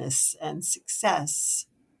largeness and success,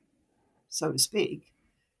 so to speak,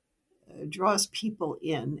 draws people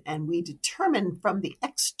in, and we determine from the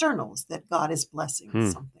externals that God is blessing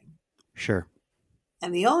something. Sure.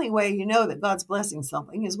 And the only way you know that God's blessing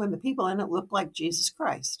something is when the people in it look like Jesus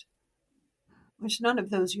Christ, which none of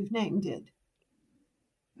those you've named did.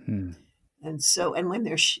 And so, and when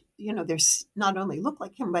they're, they're not only look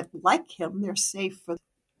like him, but like him, they're safe for.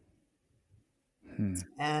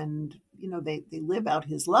 And, they live out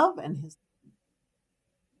his love and his.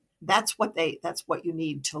 That's what you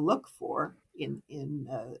need to look for in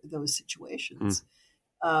those situations.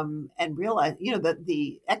 And realize, that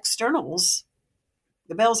the externals,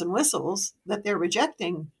 the bells and whistles that they're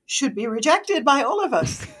rejecting should be rejected by all of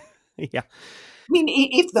us. Yeah. I mean,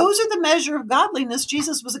 if those are the measure of godliness,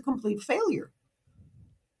 Jesus was a complete failure.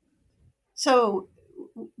 So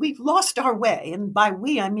we've lost our way. And by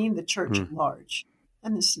we, I mean the church at large.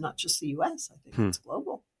 And this is not just the U.S., I think it's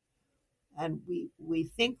global. And we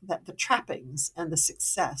think that the trappings and the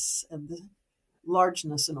success and the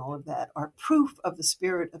largeness and all of that are proof of the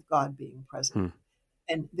Spirit of God being present.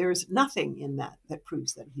 And there's nothing in that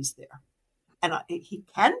proves that he's there. And he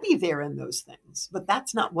can be there in those things, but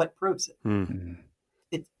that's not what proves it.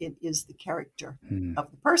 It is the character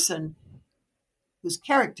of the person whose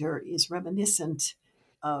character is reminiscent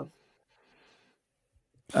of.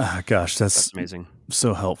 Gosh, that's amazing.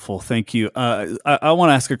 So helpful. Thank you. I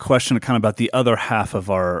want to ask a question kind of about the other half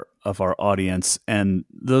of our audience, and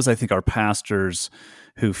those I think are pastors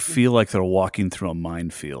who feel like they're walking through a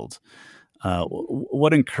minefield.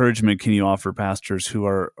 What encouragement can you offer pastors who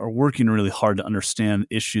are working really hard to understand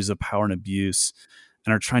issues of power and abuse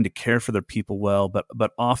and are trying to care for their people well,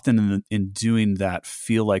 but often in doing that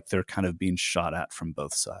feel like they're kind of being shot at from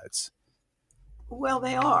both sides? Well,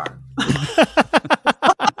 they are.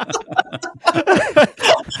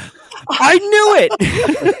 I knew it.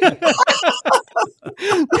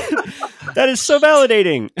 That is so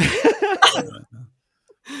validating.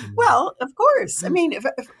 Well, of course. I mean,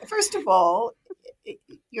 first of all,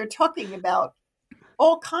 you're talking about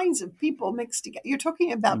all kinds of people mixed together. You're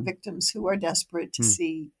talking about victims who are desperate to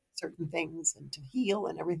see certain things and to heal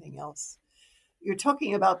and everything else. You're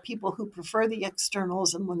talking about people who prefer the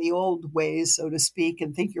externals and the old ways, so to speak,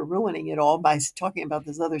 and think you're ruining it all by talking about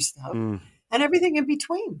this other stuff and everything in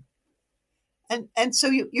between. And so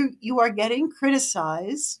you are getting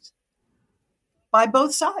criticized by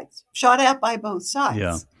both sides, shot at by both sides.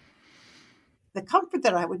 Yeah. The comfort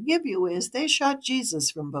that I would give you is they shot Jesus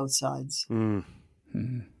from both sides.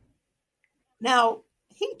 Now,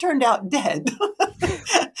 he turned out dead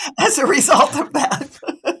as a result of that.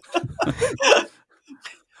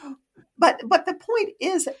 But the point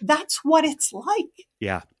is, that's what it's like.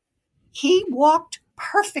 Yeah. He walked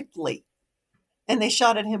perfectly, and they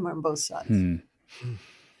shot at him on both sides.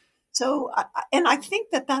 So, and I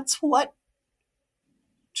think that's what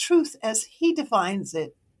truth, as he defines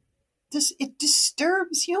it, it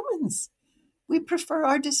disturbs humans. We prefer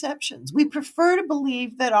our deceptions. We prefer to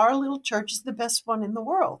believe that our little church is the best one in the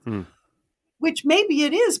world, which maybe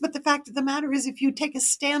it is. But the fact of the matter is, if you take a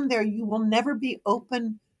stand there, you will never be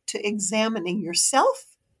open to examining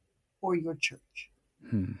yourself or your church,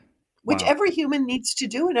 which every human needs to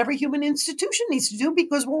do and every human institution needs to do,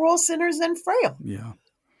 because we're all sinners and frail. Yeah.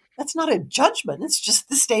 That's not a judgment. It's just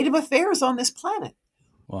the state of affairs on this planet.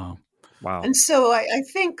 Wow. And so I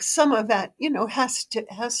think some of that,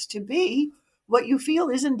 has to be what you feel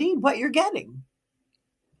is indeed what you're getting.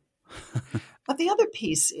 But the other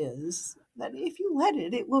piece is that if you let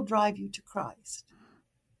it, it will drive you to Christ.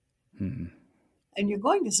 And you're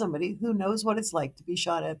going to somebody who knows what it's like to be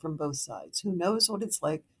shot at from both sides, who knows what it's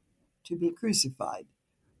like to be crucified,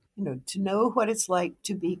 to know what it's like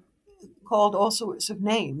to be called all sorts of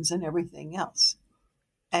names and everything else.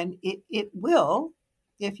 And it will,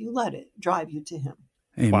 if you let it, drive you to him.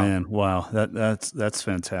 Amen. Wow. That's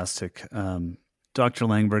fantastic. Dr.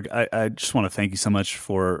 Langberg, I just want to thank you so much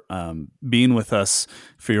for being with us,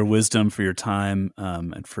 for your wisdom, for your time,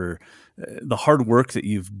 and for the hard work that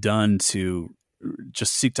you've done to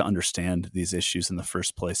just seek to understand these issues in the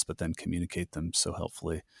first place, but then communicate them so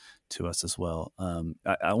helpfully to us as well.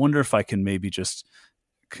 I wonder if I can maybe just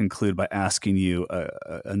conclude by asking you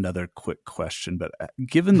another quick question, but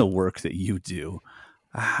given the work that you do,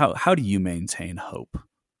 how do you maintain hope?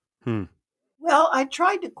 Well, I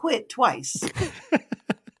tried to quit twice.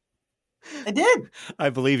 I did. I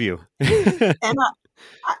believe you. And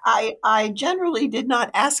I generally did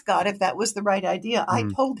not ask God if that was the right idea. I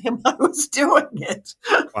told him I was doing it.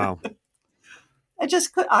 Wow.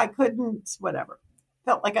 I couldn't, whatever.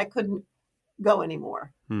 Felt like I couldn't go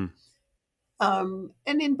anymore. And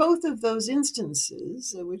in both of those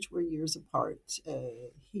instances, which were years apart,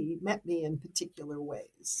 he met me in particular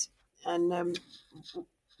ways. And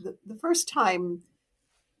the first time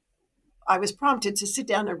I was prompted to sit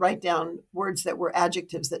down and write down words that were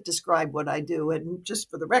adjectives that describe what I do. And just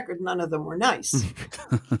for the record, none of them were nice.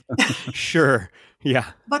 Sure.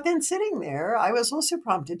 Yeah. But then sitting there, I was also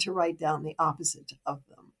prompted to write down the opposite of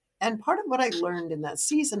them. And part of what I learned in that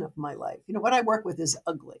season of my life, what I work with is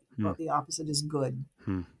ugly. Well, the opposite is good.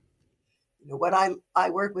 What I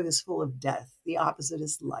work with is full of death. The opposite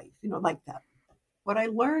is life, like that. What I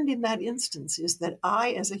learned in that instance is that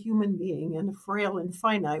I, as a human being and a frail and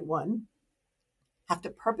finite one, have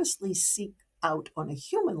to purposely seek out on a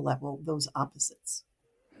human level those opposites.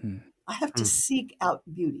 I have to seek out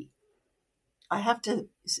beauty. I have to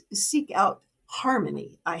seek out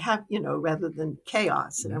harmony. I have, rather than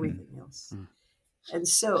chaos and everything else. And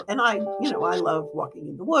so, and I love walking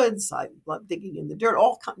in the woods. I love digging in the dirt.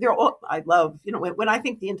 I love, when I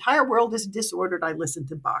think the entire world is disordered, I listen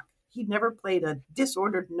to Bach. He never played a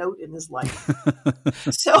disordered note in his life.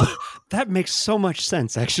 So that makes so much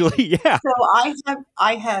sense, actually. Yeah. So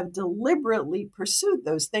I have deliberately pursued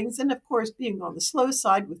those things. And of course, being on the slow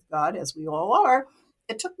side with God, as we all are,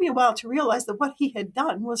 it took me a while to realize that what he had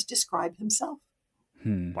done was describe himself.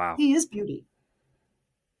 Wow. He is beauty.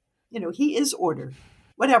 He is order,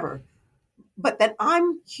 whatever. But that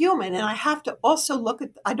I'm human and I have to also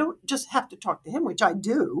I don't just have to talk to him, which I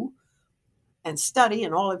do, and study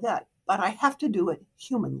and all of that, but I have to do it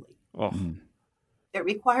humanly. Oh. It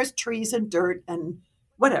requires trees and dirt and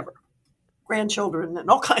whatever, grandchildren and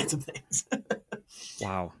all kinds of things.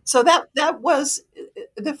 Wow. So that was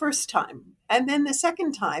the first time. And then the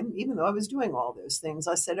second time, even though I was doing all those things,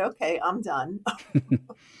 I said, okay, I'm done.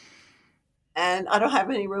 And I don't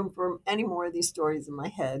have any room for any more of these stories in my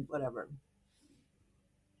head, whatever.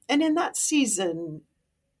 And in that season,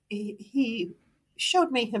 he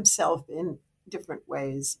showed me himself in different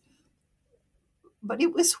ways. But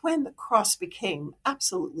it was when the cross became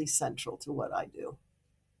absolutely central to what I do.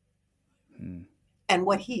 And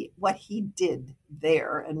what he did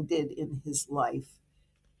there and did in his life.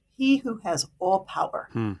 He who has all power,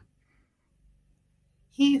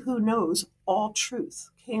 he who knows all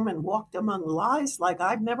truth, came and walked among lies like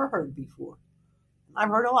I've never heard before. I've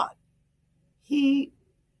heard a lot. He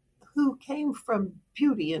who came from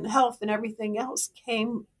beauty and health and everything else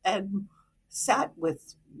came and sat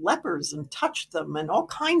with lepers and touched them and all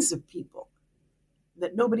kinds of people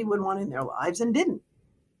that nobody would want in their lives and didn't.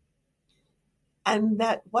 And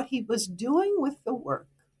that what he was doing with the work,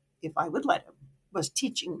 if I would let him, was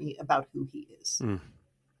teaching me about who he is.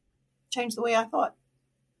 Changed the way I thought.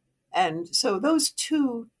 And so those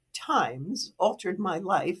two times altered my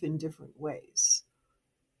life in different ways.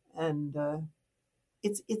 And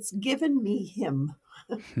it's given me him.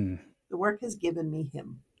 The work has given me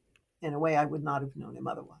him in a way I would not have known him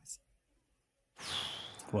otherwise.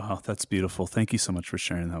 Wow, that's beautiful. Thank you so much for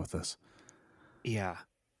sharing that with us. Yeah.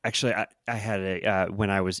 Actually, I had when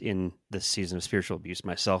I was in this season of spiritual abuse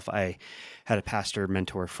myself, I had a pastor,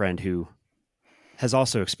 mentor, friend who has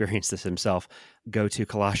also experienced this himself, go to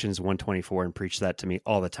Colossians 1:24 and preach that to me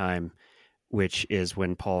all the time, which is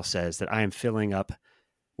when Paul says that I am filling up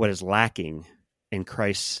what is lacking in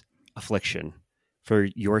Christ's affliction for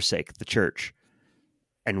your sake, the church.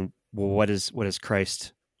 And what is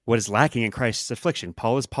lacking in Christ's affliction?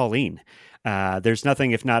 Paul is Pauline. There's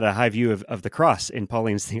nothing if not a high view of the cross in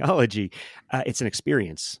Pauline's theology. It's an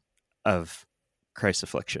experience of Christ's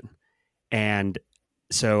affliction. And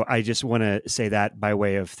so I just want to say that by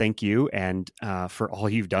way of thank you and for all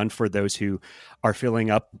you've done for those who are filling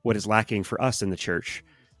up what is lacking for us in the church,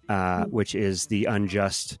 which is the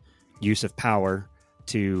unjust use of power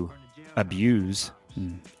to abuse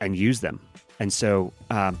and use them. And so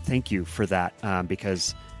thank you for that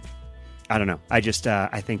because I don't know. I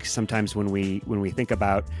think sometimes when we think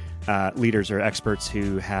about leaders or experts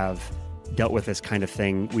who have dealt with this kind of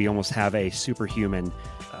thing, we almost have a superhuman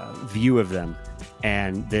view of them.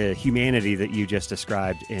 And the humanity that you just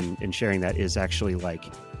described in sharing that is actually like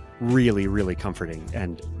really, really comforting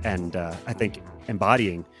and I think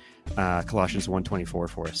embodying Colossians 1:24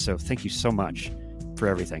 for us. So thank you so much for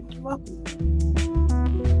everything. You're welcome.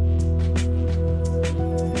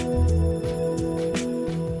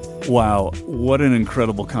 Wow, what an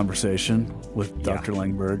incredible conversation with Dr.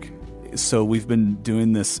 Langberg. So we've been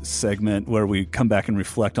doing this segment where we come back and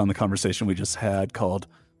reflect on the conversation we just had called,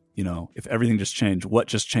 if everything just changed, what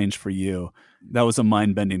just changed for you? That was a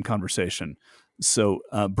mind-bending conversation. So,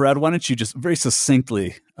 Brad, why don't you just very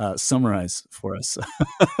succinctly summarize for us?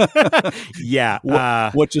 Yeah.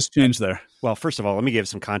 What just changed there? Well, first of all, let me give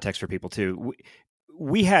some context for people too.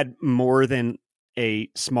 We had more than a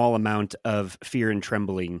small amount of fear and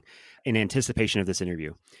trembling in anticipation of this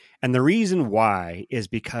interview. And the reason why is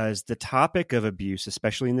because the topic of abuse,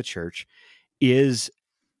 especially in the church, is,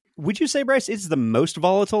 would you say, Bryce, it's the most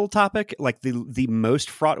volatile topic, like the most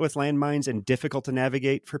fraught with landmines and difficult to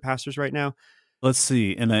navigate for pastors right now? Let's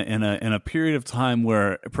see. In a period of time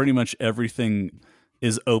where pretty much everything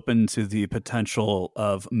is open to the potential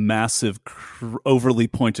of massive, overly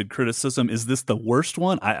pointed criticism, is this the worst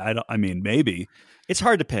one? I mean, maybe. It's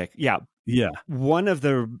hard to pick. Yeah. Yeah. One of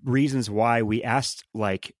the reasons why we asked,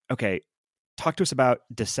 like, okay, talk to us about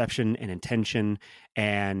deception and intention,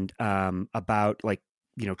 and about, like,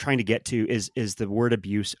 you know, trying to get to is the word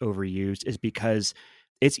abuse overused, is because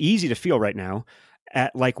it's easy to feel right now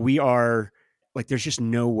like we are, like, there's just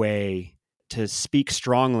no way to speak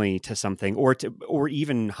strongly to something, or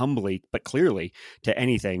even humbly but clearly to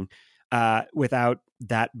anything, without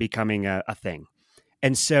that becoming a thing.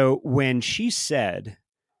 And so when she said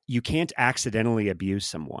you can't accidentally abuse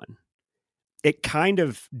someone, it kind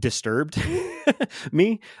of disturbed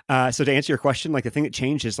me. So to answer your question, like, the thing that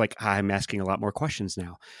changed is, like, I'm asking a lot more questions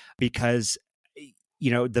now, because,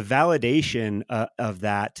 you know, the validation of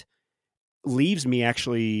that leaves me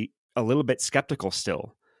actually a little bit skeptical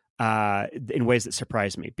still, in ways that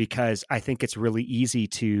surprise me, because I think it's really easy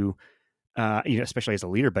to, you know, especially as a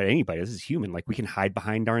leader, but anybody, this is human. Like, we can hide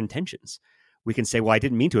behind our intentions. We can say, well, I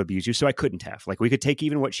didn't mean to abuse you, so I couldn't have. Like, we could take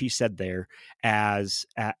even what she said there as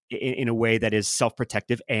in a way that is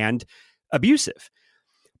self-protective and abusive.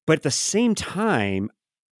 But at the same time,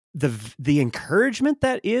 the encouragement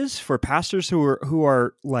that is for pastors who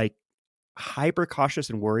are like hyper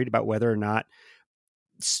cautious and worried about whether or not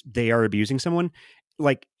they are abusing someone,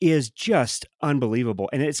 like, is just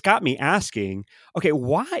unbelievable. And it's got me asking, okay,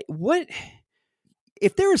 what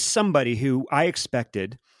if there was somebody who I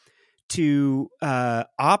expected to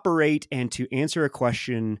operate and to answer a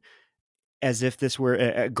question as if this were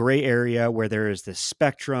a gray area where there is this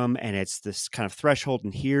spectrum and it's this kind of threshold,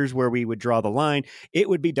 and here's where we would draw the line, it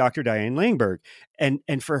would be Dr. Diane Langberg. And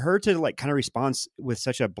for her to, like, kind of respond with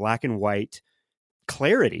such a black and white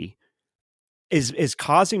clarity is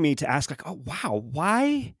causing me to ask, like, oh, wow,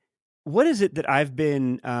 why? What is it that I've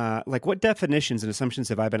been, like, what definitions and assumptions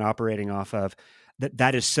have I been operating off of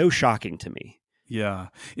that is so shocking to me? Yeah,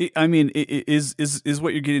 I mean, is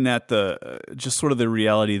what you're getting at just sort of the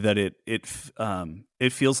reality that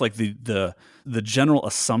it feels like the general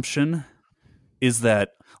assumption is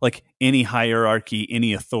that, like, any hierarchy,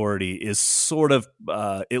 any authority is sort of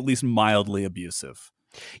at least mildly abusive.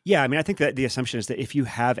 Yeah, I mean, I think that the assumption is that if you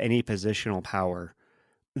have any positional power,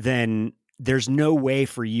 then there's no way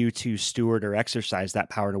for you to steward or exercise that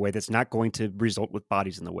power in a way that's not going to result with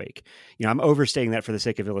bodies in the wake. You know, I'm overstating that for the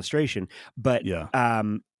sake of illustration, but yeah.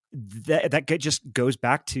 That just goes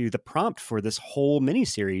back to the prompt for this whole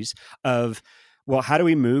miniseries of, well, how do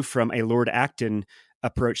we move from a Lord Acton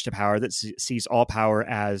approach to power that sees all power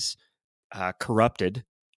as corrupted,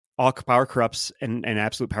 all power corrupts, and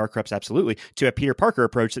absolute power corrupts absolutely, to a Peter Parker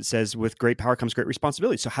approach that says with great power comes great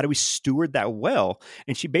responsibility. So how do we steward that well?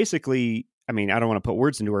 And she basically, I mean, I don't want to put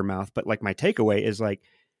words into her mouth, but, like, my takeaway is, like,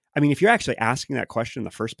 I mean, if you're actually asking that question in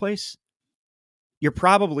the first place, you're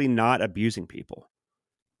probably not abusing people,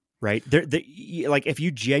 right? Like, if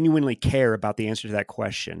you genuinely care about the answer to that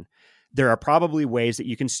question, there are probably ways that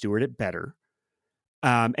you can steward it better.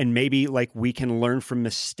 And maybe, like, we can learn from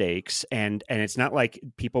mistakes, and it's not like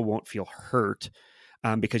people won't feel hurt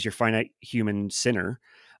because you're a finite human sinner.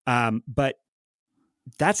 But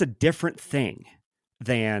that's a different thing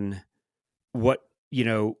than what, you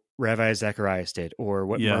know, Ravi Zacharias did, or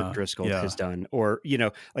what Mark Driscoll has done, or, you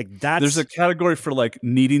know, like, there's a category for, like,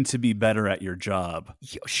 needing to be better at your job.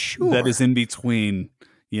 Sure. That is in between,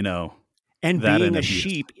 you know, and being a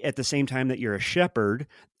sheep at the same time that you're a shepherd,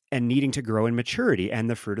 and needing to grow in maturity and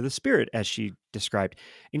the fruit of the Spirit, as she described,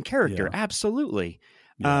 in character. Yeah. Absolutely.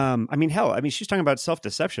 Yeah. I mean, hell, I mean, she's talking about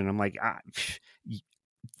self-deception. I'm like,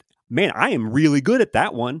 man, I am really good at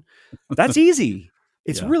that one. That's easy.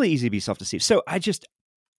 It's really easy to be self-deceived. So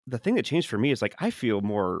the thing that changed for me is, like, I feel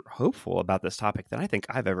more hopeful about this topic than I think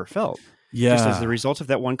I've ever felt. Yeah. Just as the result of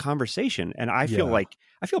that one conversation. And I feel like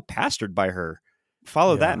I feel pastored by her.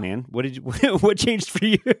 Follow that, man. What changed for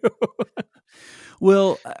you?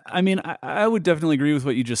 Well, I mean, I would definitely agree with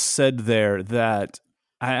what you just said there, that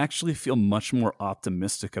I actually feel much more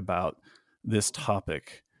optimistic about this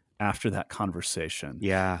topic after that conversation.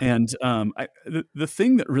 Yeah. And the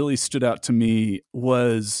thing that really stood out to me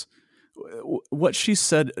was what she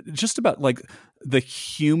said just about, like, the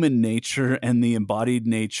human nature and the embodied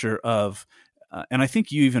nature of and I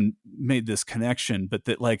think you even made this connection, but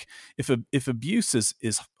that like if abuse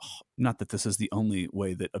is not that this is the only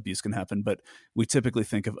way that abuse can happen, but we typically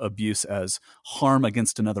think of abuse as harm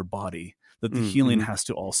against another body, that the healing has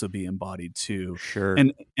to also be embodied too. Sure.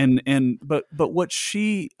 But what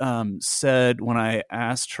she said when I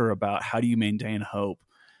asked her about how do you maintain hope,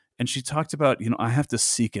 and she talked about, I have to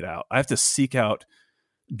seek it out. I have to seek out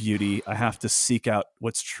beauty. I have to seek out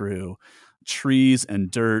what's true. Trees and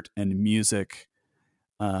dirt and music.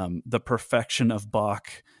 The perfection of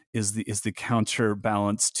Bach is the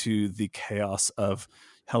counterbalance to the chaos of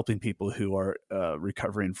helping people who are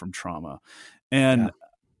recovering from trauma. And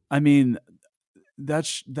I mean,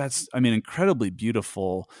 that's incredibly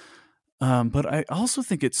beautiful. But I also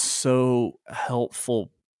think it's so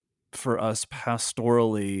helpful for us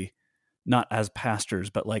pastorally, not as pastors,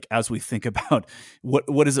 but like as we think about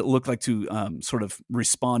what does it look like to sort of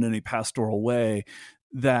respond in a pastoral way,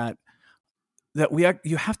 that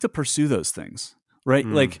you have to pursue those things, right?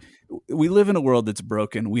 Like we live in a world that's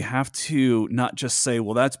broken. We have to not just say,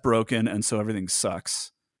 well, that's broken, and so everything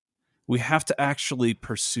sucks. We have to actually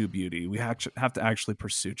pursue beauty. We have to actually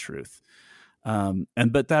pursue truth.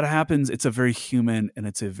 But that happens. It's a very human and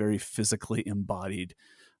it's a very physically embodied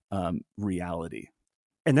reality.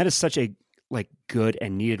 And that is such a good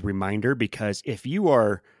and needed reminder, because if you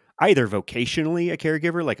are either vocationally a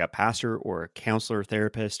caregiver, like a pastor or a counselor,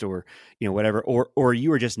 therapist, or whatever, or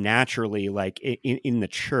you are just naturally like in the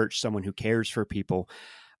church, someone who cares for people,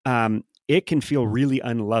 it can feel really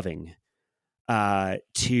unloving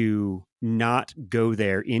to not go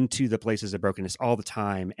there into the places of brokenness all the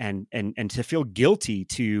time, and to feel guilty.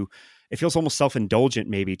 It feels almost self-indulgent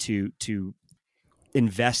maybe to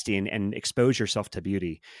invest in and expose yourself to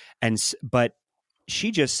beauty. But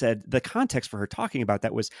she just said the context for her talking about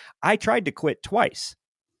that was, I tried to quit twice.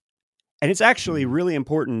 And it's actually really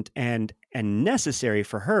important and necessary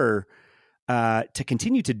for her to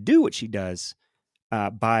continue to do what she does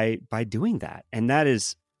by doing that. And that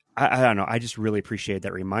is, I don't know, I just really appreciate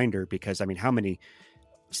that reminder, because I mean, how many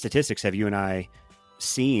statistics have you and I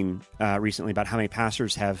seen recently about how many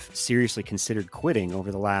pastors have seriously considered quitting over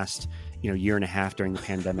the last year and a half during the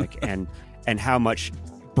pandemic, and how much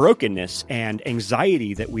brokenness and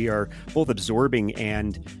anxiety that we are both absorbing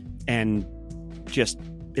and just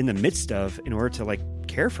in the midst of, in order to like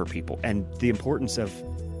care for people, and the importance of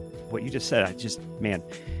what you just said.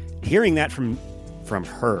 Hearing that from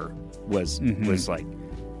her was like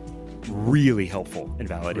really helpful and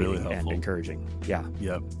validating and encouraging. Yeah.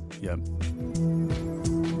 Yep.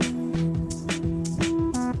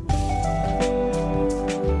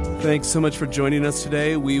 Thanks so much for joining us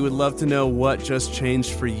today. We would love to know what just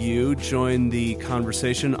changed for you. Join the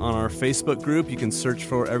conversation on our Facebook group. You can search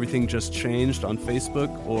for Everything Just Changed on Facebook,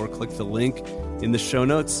 or click the link in the show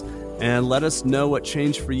notes, and let us know what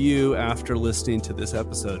changed for you after listening to this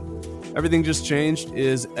episode. Everything Just Changed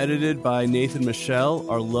is edited by Nathan Michelle.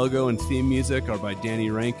 Our logo and theme music are by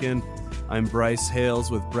Danny Rankin. I'm Bryce Hales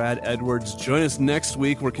with Brad Edwards. Join us next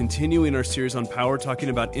week. We're continuing our series on power, talking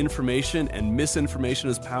about information and misinformation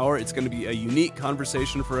as power. It's going to be a unique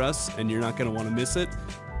conversation for us, and you're not going to want to miss it.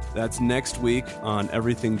 That's next week on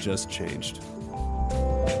Everything Just Changed.